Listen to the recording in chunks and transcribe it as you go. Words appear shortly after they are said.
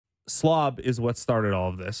slob is what started all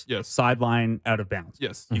of this. Yes. Sideline out of bounds.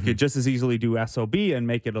 Yes. You could just as easily do SOB and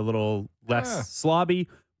make it a little less slobby,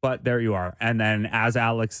 but there you are. And then, as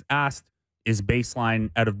Alex asked, is baseline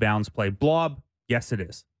out of bounds play blob? Yes, it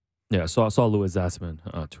is. Yeah, so I saw Louis Zassman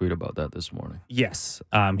tweet about that this morning. Yes,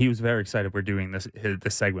 he was very excited. We're doing this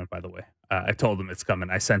segment, by the way. I told him it's coming.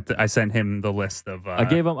 I sent him the list of. I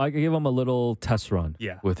gave him a little test run.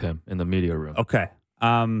 Yeah. With him in the media room. Okay.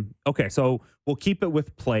 Okay. So we'll keep it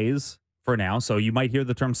with plays for now. So you might hear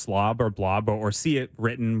the term slob or blob or see it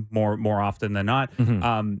written more often than not.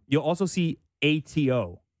 You'll also see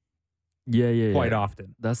ATO. Yeah. Quite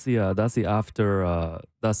often. That's the after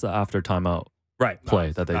timeout. Right.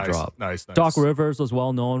 Play that they dropped. Nice. Doc Rivers was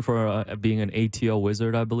well known for being an ATO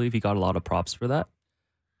wizard, I believe. He got a lot of props for that.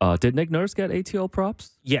 Did Nick Nurse get ATO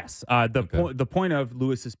props? Yes. The point of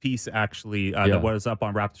Lewis's piece, actually, that was up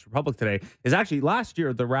on Raptors Republic today, is actually last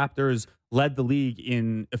year the Raptors led the league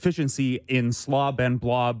in efficiency in slob and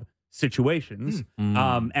blob situations.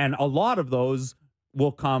 And a lot of those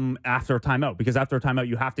will come after a timeout, because after a timeout,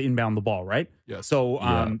 you have to inbound the ball, right? Yes. So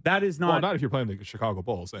that is not... Well, not if you're playing the Chicago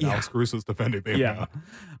Bulls and Alex Caruso's defending the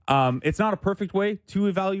inbound. It's not a perfect way to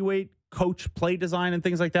evaluate coach play design and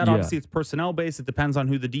things like that. Obviously, it's personnel-based. It depends on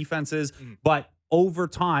who the defense is. But over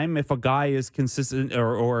time, if a guy is consistent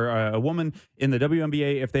or a woman in the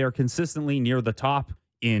WNBA, if they are consistently near the top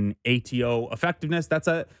in ATO effectiveness,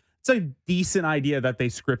 it's a decent idea that they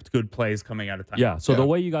script good plays coming out of time. Yeah. So the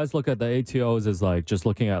way you guys look at the ATOs is like just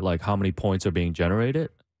looking at like how many points are being generated.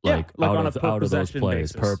 Like out of those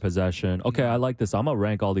plays per possession. Okay, I like this. I'm gonna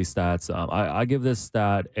rank all these stats. I give this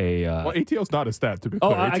stat a. Well, ATO's not a stat, to be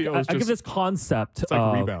clear. I give this concept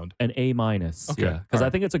like rebound an A-. Okay. Yeah, because I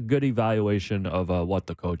think it's a good evaluation of what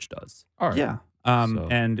the coach does. All right. Yeah. So,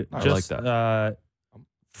 and I just like that.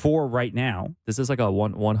 For right now, this is like a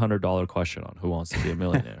 $100 question on Who Wants to Be a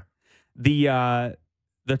Millionaire. The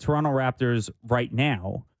Toronto Raptors right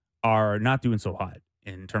now are not doing so hot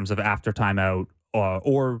in terms of after timeout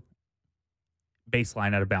or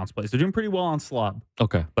baseline out of bounds plays. They're doing pretty well on slob.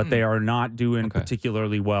 Okay. But they are not doing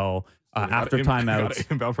particularly well after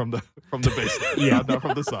timeouts. Inbound from the baseline. Not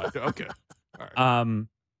from the side. Okay. All right.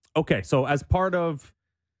 Okay. So as part of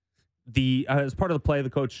the play the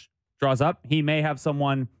coach draws up, he may have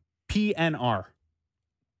someone PNR.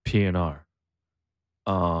 PNR.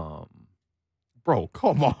 Bro,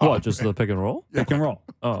 come on. What? Just the pick and roll? Pick and roll.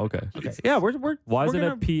 Oh, okay. Okay. Yeah, we're Why isn't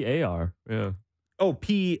gonna... it PAR? Yeah. Oh,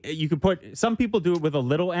 P. You could put. Some people do it with a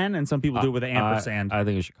little N, and some people do it with an ampersand. I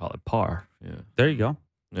think you should call it par. Yeah. There you go.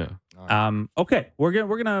 Yeah. Okay. We're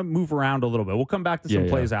gonna move around a little bit. We'll come back to some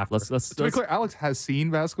plays after. Let's to be clear, Alex has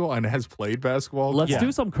seen basketball and has played basketball. Let's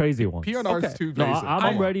do some crazy ones. PNR's too No, basic.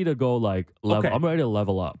 I'm ready to go like level. I'm ready to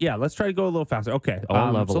level up. Yeah, let's try to go a little faster. Okay.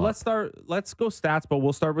 Level up. Let's go stats, but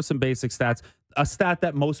we'll start with some basic stats. A stat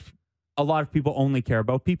that a lot of people only care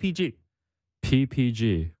about: PPG.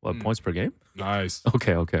 PPG. What, points per game? Nice.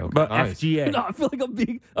 Okay. But nice. FGA. No, I feel like I'm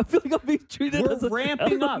being treated as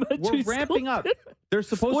ramping up. We're ramping up. There's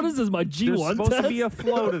supposed What is this, my G1 There's supposed test? to be a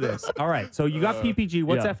flow to this. All right. So you got PPG.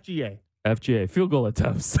 What's FGA? FGA, field goal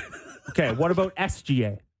attempts. Okay. What about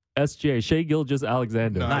SGA? SGA, Shea Gilgeous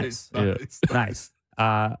Alexander. Nice. Yeah. Nice.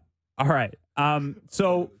 All right.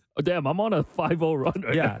 So Oh, damn, I'm on a 5-0 run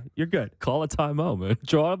right now. you're good. Call a timeout, man.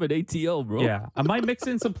 Draw up an ATO, bro. Yeah. I might mix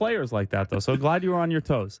in some players like that, though. So glad you were on your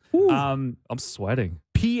toes. I'm sweating.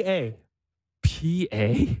 PA.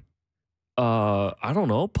 I don't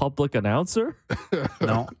know. Public announcer?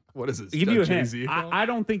 No. What is this? Give you a hint. Jay-Z? I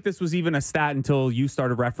don't think this was even a stat until you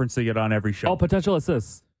started referencing it on every show. Oh, potential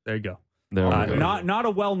assists. There you go. There we go. Not a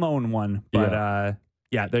well-known one, but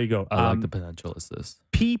there you go. I like the potential assist.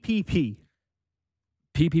 PPP.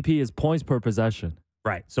 PPP is points per possession.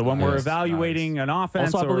 Right. So when we're evaluating an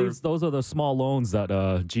offense, also, I believe those are the small loans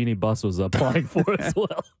that Jeannie Buss was applying for as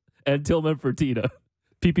well, and Tillman Fertitta.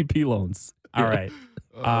 PPP loans. All right.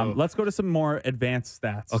 Let's go to some more advanced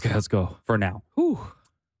stats. Okay, let's go. For now. Whew.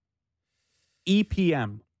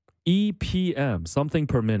 EPM. EPM, something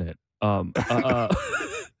per minute.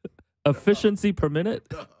 Efficiency per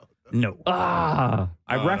minute? No. I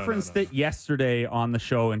referenced it yesterday on the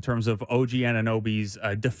show in terms of OG Anunoby's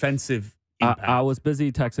defensive impact. I was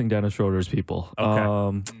busy texting Dennis Schroeder's people.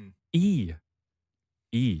 Okay. E.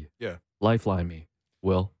 Yeah. Lifeline me.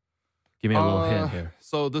 Will. Give me a little hint here.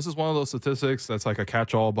 So this is one of those statistics that's like a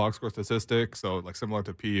catch-all box score statistic. So like similar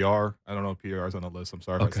to PER. I don't know if PER is on the list. I'm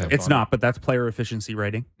sorry. Okay. It's not, but that's player efficiency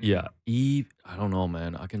rating. Yeah. I don't know,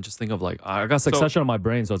 man. I can just think of like, I got Succession on my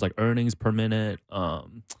brain. So it's like earnings per minute. Yeah.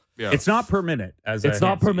 It's not per minute. It's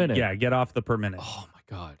not per minute. Yeah, get off the per minute. Oh, my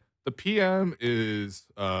God. The PM is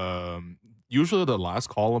usually the last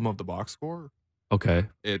column of the box score. Okay.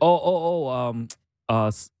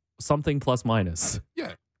 Something plus minus.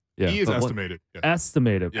 Yeah. Yeah. E is estimated. Yeah.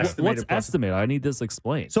 Estimated. Yeah. What's estimated? I need this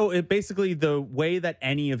explained. So it basically, the way that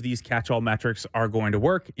any of these catch-all metrics are going to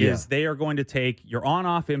work is they are going to take your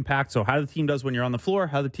on-off impact, so how the team does when you're on the floor,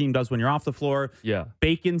 how the team does when you're off the floor,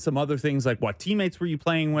 bake in some other things like what teammates were you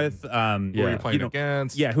playing with, who are you playing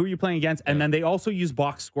against? Yeah, who are you playing against? And then they also use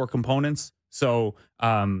box score components. So,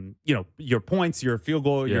 your points, your field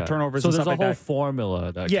goal, your turnovers. So and there's stuff a whole like that.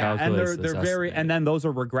 formula that and calculates they're very, and then those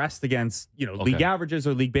are regressed against league averages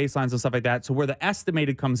or league baselines and stuff like that. So where the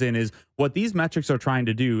estimated comes in is what these metrics are trying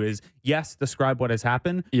to do is describe what has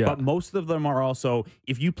happened, but most of them are also,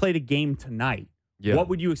 if you played a game tonight, what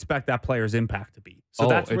would you expect that player's impact to be? So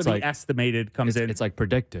that's where the estimated comes in. It's like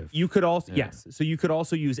predictive. You could also so you could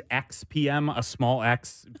also use XPM, a small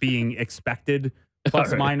x being expected.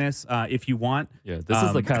 Plus minus, if you want. Yeah, this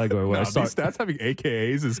is the category where I start. These stats having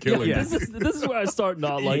AKAs is killing me. This is where I start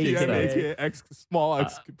not liking stats. AKA X, small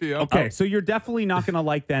x PM. Okay, so you're definitely not going to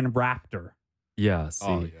like then Raptor. Yeah,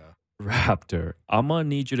 see. Raptor. I'm going to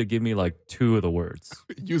need you to give me like 2 of the words.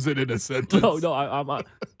 Use it in a sentence. No, I'm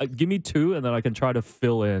give me 2 and then I can try to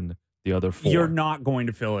fill in the other 4. You're not going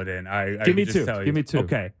to fill it in. Give me 2. Give me 2.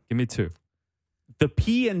 Okay. Give me 2. The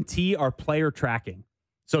P and T are player tracking.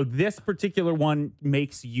 So this particular one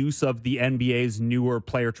makes use of the NBA's newer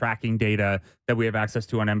player tracking data that we have access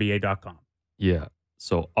to on NBA.com. Yeah.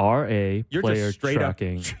 So RA You're player just straight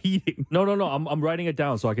tracking. Up cheating. No. I'm writing it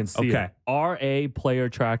down so I can see it. RA player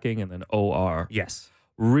tracking and then OR. Yes.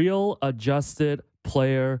 Real adjusted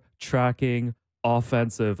player tracking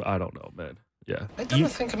offensive. I don't know, man. Yeah. I don't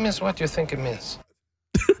think it means what you think it means.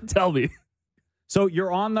 Tell me. So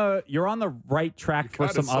you're on the right track for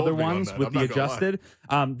some other ones with the adjusted.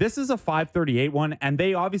 This is a 538 one, and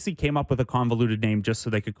they obviously came up with a convoluted name just so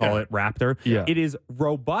they could call it Raptor. Yeah. It is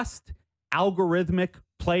robust algorithmic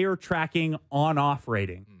player tracking on-off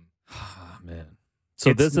rating. Man.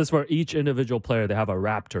 So this is for each individual player. They have a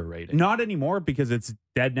Raptor rating. Not anymore because it's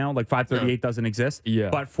dead now. Like 538 doesn't exist. Yeah.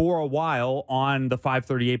 But for a while on the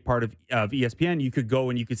 538 part of ESPN, you could go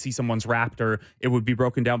and you could see someone's Raptor. It would be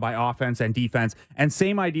broken down by offense and defense. And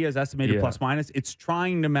same idea as estimated plus minus. It's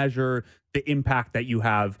trying to measure the impact that you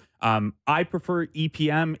have. I prefer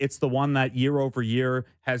EPM. It's the one that year over year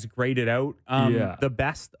has graded out the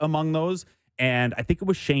best among those. And I think it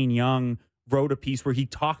was Shane Young wrote a piece where he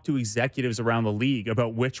talked to executives around the league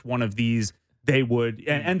about which one of these they would.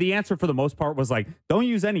 And the answer for the most part was like, don't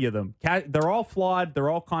use any of them. They're all flawed. They're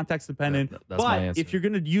all context dependent. That's my answer. If you're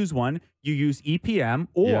going to use one, you use EPM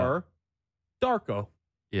or Darko.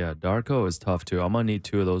 Yeah, Darko is tough too. I'm going to need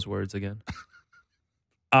 2 of those words again.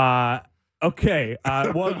 Okay.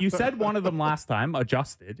 Well, you said one of them last time.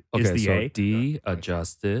 Adjusted is the so A. D,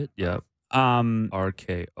 adjusted. Yep.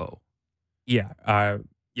 RKO. Yeah.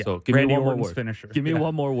 Yeah. So give Randy me one Orton's more word. Finisher. Give me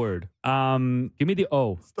one more word. Give me the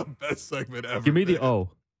O. It's the best segment ever. Give me the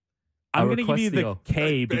O. I'm going to give you the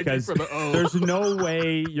K because there's no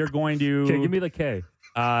way you're going to. Okay, give me the K.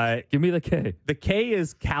 Give me the K. The K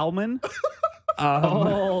is Kalman.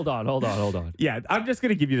 Hold on. Yeah, I'm just going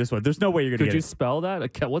to give you this one. There's no way you're going to get it. Could you spell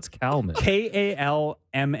that? What's Kalman? Kalman.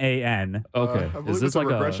 Okay. I believe is this like a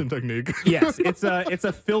regression technique? Yes, it's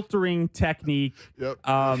a filtering technique. Yep.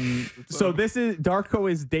 So this is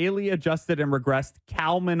Darko is daily adjusted and regressed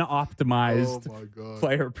Kalman optimized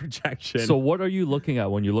player projection. So what are you looking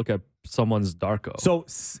at when you look at someone's Darko? So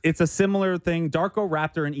it's a similar thing. Darko,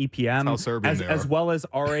 Raptor, and EPM, as well as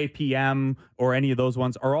RAPM or any of those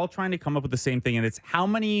ones, are all trying to come up with the same thing, and it's how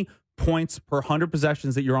many points per 100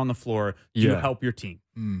 possessions that you're on the floor do you help your team.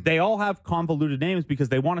 They all have convoluted names because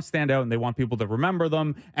they want to stand out and they want people to remember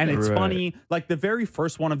them. And it's funny, like the very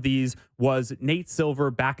first one of these was Nate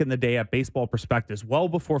Silver back in the day at Baseball Prospectus, well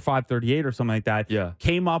before 538 or something like that,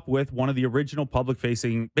 came up with one of the original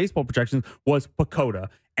public-facing baseball projections was PECOTA.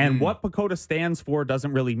 And what PECOTA stands for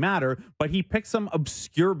doesn't really matter, but he picked some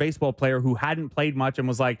obscure baseball player who hadn't played much and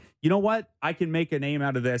was like, you know what? I can make a name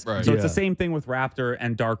out of this. Right. So it's the same thing with Raptor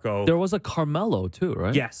and Darko. There was a Carmelo too,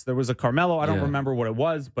 right? Yes, there was a Carmelo. I don't remember what it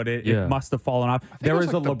was, but it must have fallen off. There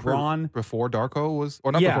was like a LeBron. Before Darko was,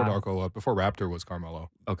 or not before Darko, before Raptor was Carmelo.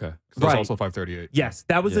 Okay. It was also 538. Yes,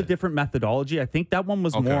 that was a different methodology. I think that one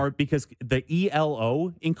was more because the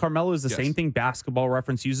ELO in Carmelo is the same thing Basketball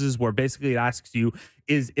Reference uses, where basically it asks you,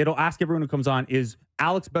 it'll ask everyone who comes on, is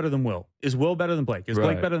Alex better than Will? Is Will better than Blake? Is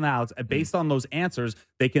Blake better than Alex? And based on those answers,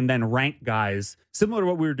 they can then rank guys, similar to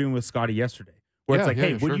what we were doing with Scotty yesterday, Where it's like,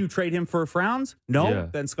 hey, would you trade him for Frowns? No, Yeah.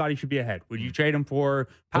 then Scotty should be ahead. Would you trade him for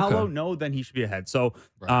Paolo? Okay. No, then he should be ahead. So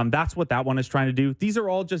that's what that one is trying to do. These are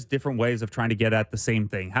all just different ways of trying to get at the same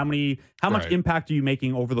thing. How much impact are you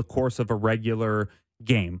making over the course of a regular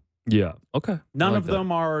game? Yeah. Okay. None of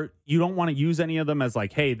them are, you don't want to use any of them as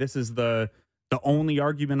like, hey, this is the only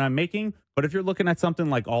argument I'm making. But if you're looking at something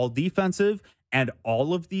like all defensive and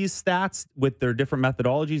all of these stats with their different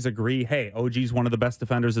methodologies agree, hey, OG's one of the best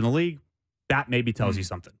defenders in the league, that maybe tells you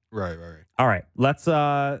something. Right. All right. Let's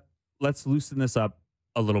loosen this up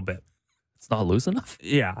a little bit. It's not loose enough?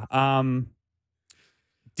 Yeah.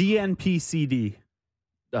 DNPCD.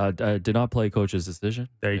 Did not play coach's decision.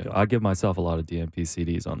 There you go. I give myself a lot of DNP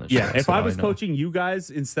CDs on this show. Yeah, if so I was know. coaching you guys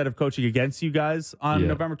instead of coaching against you guys on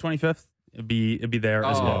November 25th, it'd be there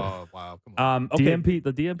as well. Oh wow! Come on. Okay.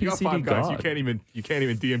 The DNP You got CD 5 guys. God. You can't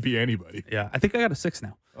even DNP anybody. Yeah, I think I got a 6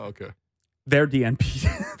 now. Oh, okay. They're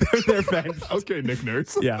DNP. they're benched. Okay, Nick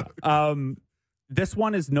Nerds. Yeah. This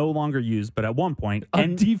one is no longer used, but at one point, A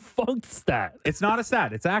defunct stat. it's not a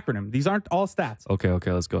stat. It's acronym. These aren't all stats. Okay,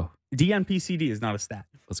 let's go. DNPCD is not a stat.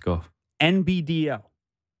 Let's go. NBDL.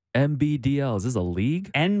 NBDL. Is this a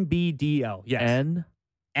league? NBDL. Yes.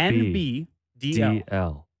 NBDL.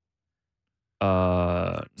 DL.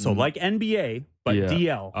 So like NBA, but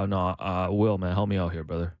DL. Oh no, Will, man, help me out here,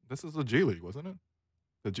 brother. This is the G League, wasn't it?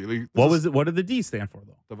 The G League. What was it? What did the D stand for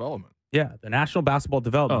though? Development. Yeah, the National Basketball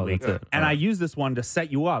Development League. That's it. And I use this one to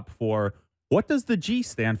set you up for what does the G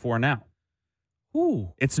stand for now? Ooh.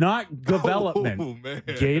 It's not development. Oh man.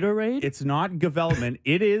 Gatorade? It's not development.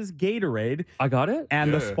 It is Gatorade. I got it?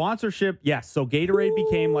 And the sponsorship, yes. So Gatorade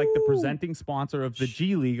became like the presenting sponsor of the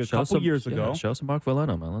G League a couple years ago. Show some Mark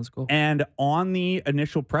Valeno, man. Let's go. And on the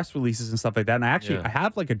initial press releases and stuff like that, and I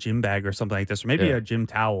have like a gym bag or something like this, or maybe a gym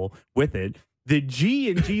towel with it. The G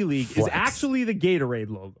in G League is actually the Gatorade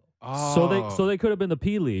logo. Oh. So they could have been the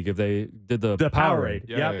P League if they did the Powerade.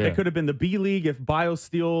 Yeah. It could have been the B League if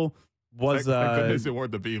BioSteel was Thank goodness it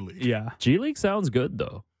weren't the B League. yeah. G League sounds good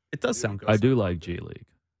though. It does sound good. I do like G League.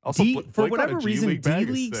 Also, for Blake got whatever a G reason, League D bag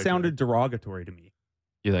is League sick, sounded man. derogatory to me.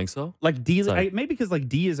 You think so? Like D, like- maybe because like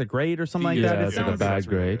D is a grade or something D like is- that. Yeah, It it's like a sounds- bad that's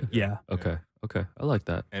really grade. good. Yeah. Okay. I like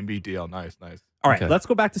that. NBDL, nice. All right, Okay. let's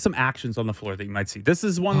go back to some actions on the floor that you might see. This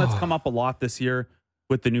is one that's come up a lot this year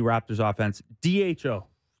with the new Raptors offense. DHO.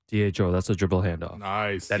 DHO, that's a dribble handoff.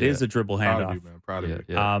 Nice. That is a dribble Proud of handoff. you, man. Proud of you.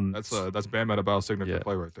 Yeah. That's Bam Adebayo's signature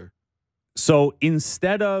play right there. So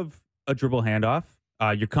instead of a dribble handoff,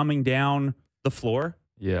 you're coming down the floor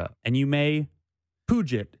Yeah. and you may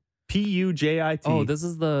Pujit. Pujit. Oh, this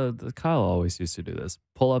is the Kyle always used to do this.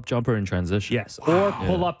 Pull up jumper in transition. Yes, or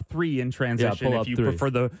pull up 3 in transition pull if up you 3. prefer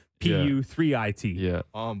the PU3IT. Yeah.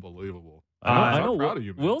 Unbelievable. I I'm know. proud of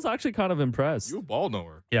you, man. Will's actually kind of impressed. You a ball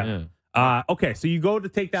knower. Yeah. Okay, so you go to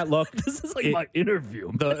take that look. This is like my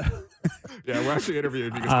interview. Yeah, we're actually interviewing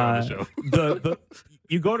if you can stay on the show.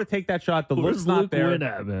 You go to take that shot. The Where's look's not Luke there. Win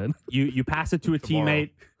at, man? You pass it to a Tomorrow. teammate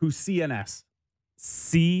who's CNS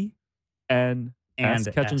C N and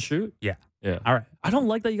S, catch and S. shoot. Yeah. All right. I don't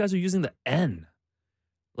like that you guys are using the N.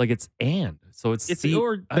 Like it's and. So it's It's C.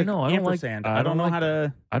 or I know. I don't like. ampersand. I don't know like how that.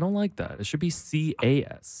 to. I don't like that. It should be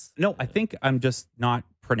CAS. No, I think I'm just not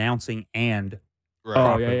pronouncing and. Right.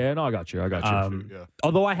 Oh yeah. No, I got you. Yeah.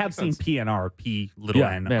 Although I have seen PNR, P little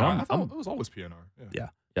Yeah, n. man, I thought it was always PNR. Yeah.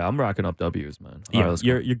 Yeah, I'm racking up W's, man. All Yeah, right, let's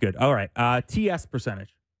go. you're good. All right. TS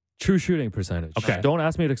percentage. True shooting percentage. Okay. Don't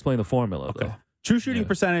ask me to explain the formula though. True shooting Yeah.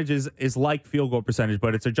 percentage is like field goal percentage,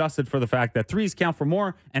 but it's adjusted for the fact that threes count for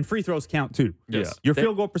more and free throws count too. Yes. Your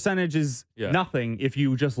field goal percentage is Yeah. nothing if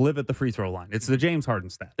you just live at the free throw line. It's the James Harden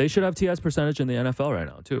stat. They should have TS percentage in the NFL right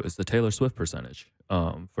now too. It's the Taylor Swift percentage. For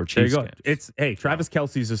There you Chiefs go. games. It's Travis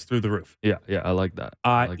Kelce's is through the roof. Yeah, I like that.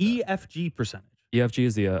 I like that. EFG percentage. EFG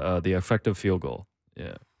is the effective field goal.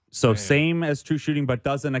 Yeah. So same as true shooting, but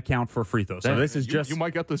doesn't account for free throws. So Damn. this is You- just you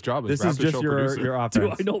might get this job. this as is just Raptor show your producer.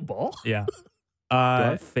 offense. Do I know ball? Yeah. Do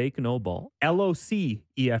I fake no ball? LOC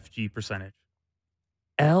EFG percentage.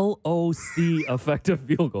 LOC effective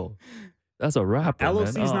field goal. That's a rapper.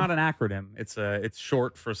 LOC man. is Oh. not an acronym. It's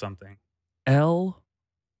short for something.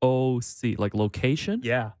 LOC, like location?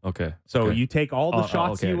 Yeah. Okay. So okay. you take all the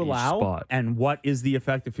shots okay, you each allow, spot. and what is the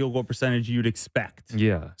effective field goal percentage you'd expect?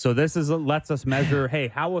 Yeah. So this lets us measure, hey,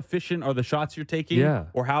 how efficient are the shots you're taking? Yeah.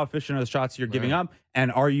 Or how efficient are the shots you're giving up?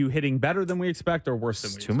 And are you hitting better than we expect or worse than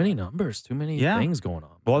we It's expect? too many numbers, too many things going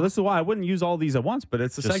on. Well, this is why I wouldn't use all these at once, but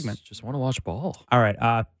it's a segment. Just want to watch ball. All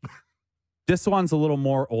right. This one's a little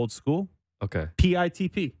more old school. Okay.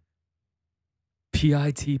 PITP.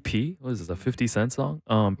 PITP? What is this, a 50 Cent song?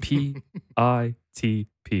 PITP.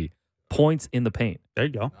 Points in the paint. There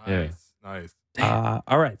you go. Yeah. Nice. Nice.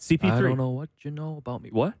 All right, CP3. I don't know what you know about me.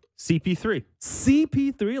 What? CP3.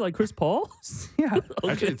 CP3 like Chris Paul? Yeah.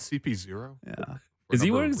 Actually, it's CP0. Yeah. Is he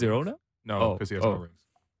Number wearing of zero rings. now? No, because he has no rings.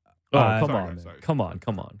 Oh, Uh, come sorry, on, guys, man. sorry.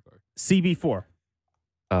 Come on. CB4.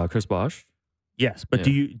 Chris Bosh? Yes, but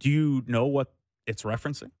Yeah. do you know what it's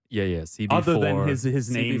referencing? Yeah. CB4. Other than his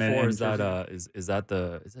name CB4 and is that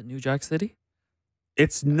is that New Jack City?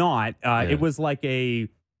 It's not. Yeah. It was like a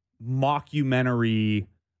mockumentary,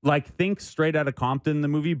 like think Straight Outta Compton, the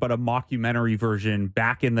movie, but a mockumentary version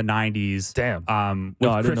back in the 90s. Damn. With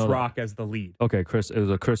No, I didn't Chris know that. Rock as the lead. Okay, it was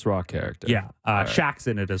a Chris Rock character. Yeah. All right. Shaq's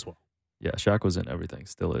in it as well. Yeah, Shaq was in everything,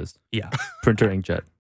 still is. Yeah. Printer inkjet.